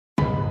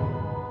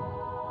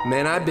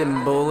Man, I've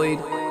been bullied.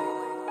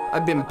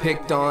 I've been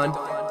picked on.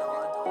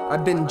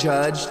 I've been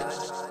judged.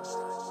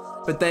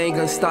 But they ain't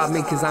gonna stop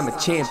me cause I'm a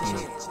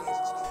champion.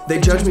 They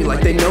judge me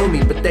like they know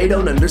me, but they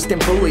don't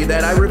understand fully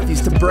that I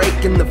refuse to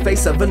break in the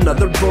face of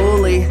another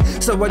bully.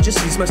 So I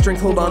just use my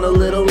strength, hold on a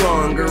little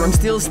longer. I'm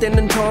still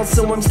standing tall,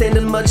 so I'm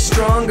standing much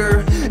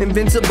stronger.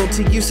 Invincible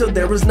to you, so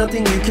there is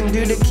nothing you can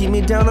do to keep me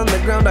down on the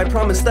ground. I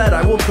promise that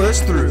I will push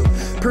through.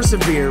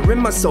 Persevere, in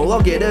my soul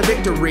I'll get a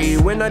victory.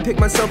 When I pick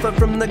myself up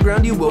from the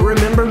ground, you will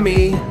remember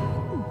me.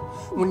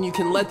 When you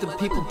can let the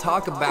people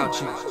talk about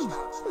you,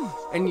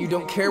 and you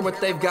don't care what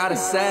they've gotta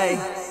say,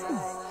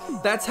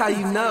 that's how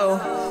you know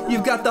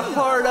you've got the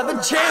heart of a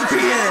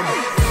champion.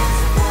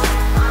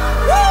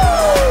 Woo!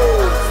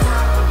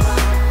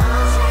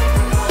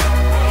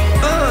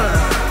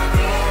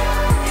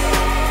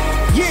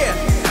 Yeah,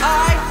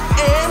 I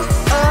am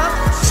a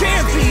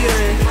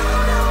champion.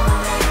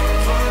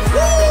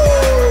 Woo!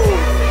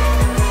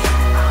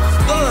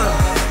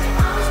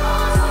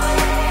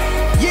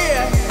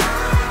 Yeah.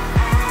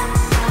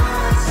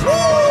 Woo!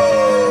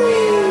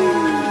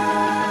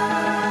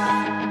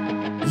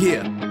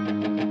 Yeah.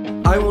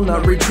 I will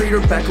not retreat or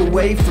back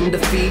away from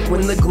defeat.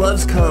 When the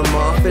gloves come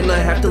off and I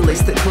have to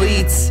lace the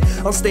cleats,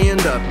 I'll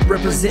stand up,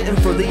 representing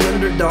for the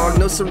underdog.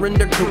 No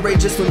surrender,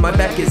 courageous when my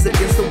back is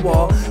against the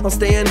wall. I'll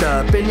stand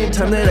up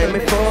anytime that I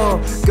may fall.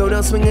 Go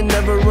down swinging,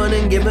 never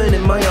running, giving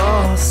it my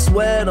all.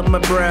 Sweat on my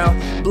brow,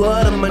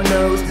 blood on my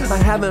nose. I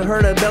haven't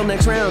heard a bell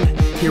next round,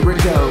 here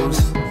it goes.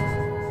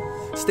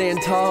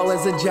 Stand tall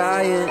as a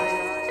giant,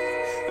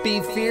 be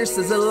fierce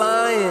as a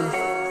lion.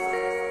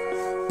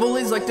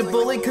 Bullies like to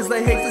bully cause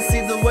they hate to see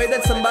the way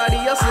that somebody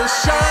else is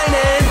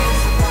shining.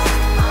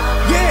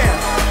 Yeah!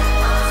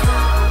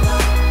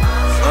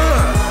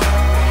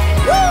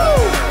 Woo!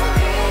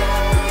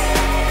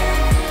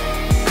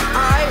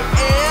 I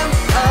am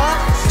a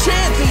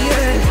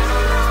champion.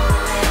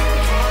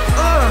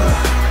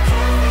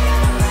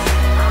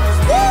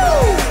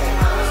 Woo!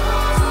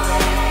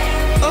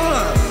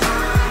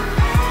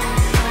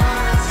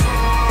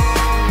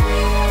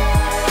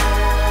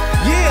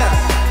 Yeah!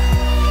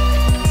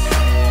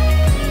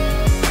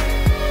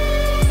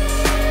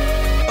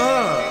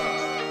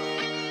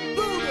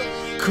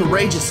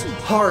 Courageous,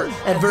 heart,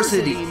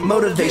 adversity,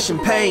 motivation,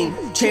 pain,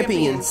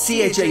 champion,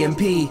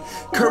 C-H-A-M-P.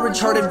 Courage,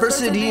 heart,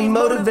 adversity,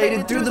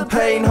 motivated through the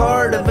pain.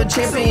 Heart of a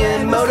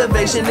champion,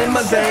 motivation in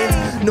my veins.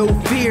 No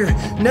fear,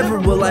 never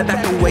will I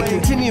back away.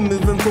 Continue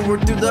moving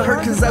forward through the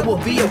hurt cause I will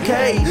be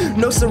okay.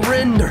 No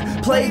surrender,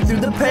 play through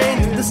the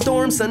pain. Through the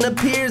storm, sun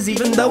appears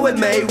even though it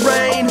may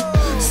rain.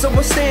 So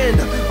I'll stand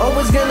up,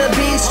 always gonna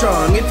be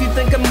strong. If you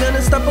think I'm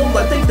gonna stop, well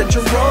I think that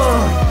you're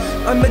wrong.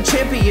 I'm a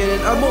champion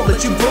and I won't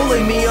let you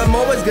bully me. I'm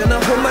always gonna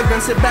hold my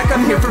gun, sit back,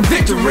 I'm here for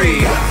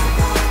victory.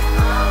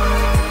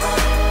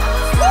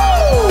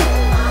 Woo!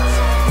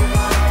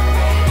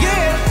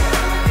 Yeah!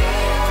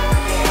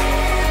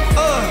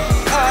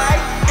 I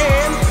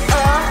am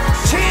a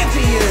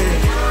champion.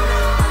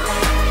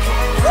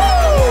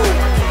 Woo!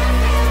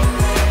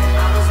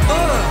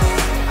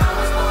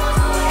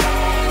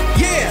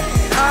 Yeah!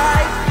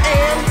 I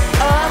am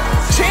a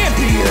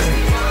champion.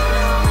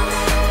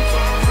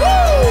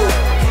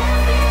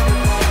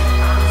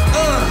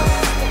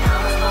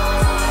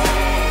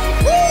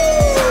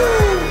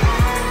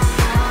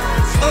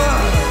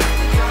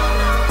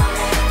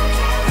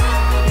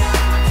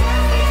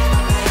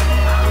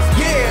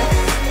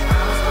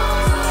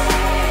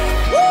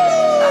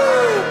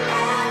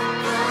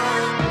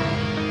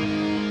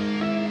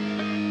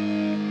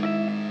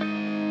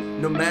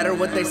 No matter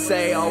what they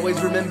say,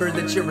 always remember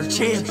that you're a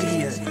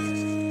champion.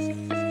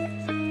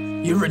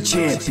 You're a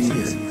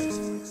champion.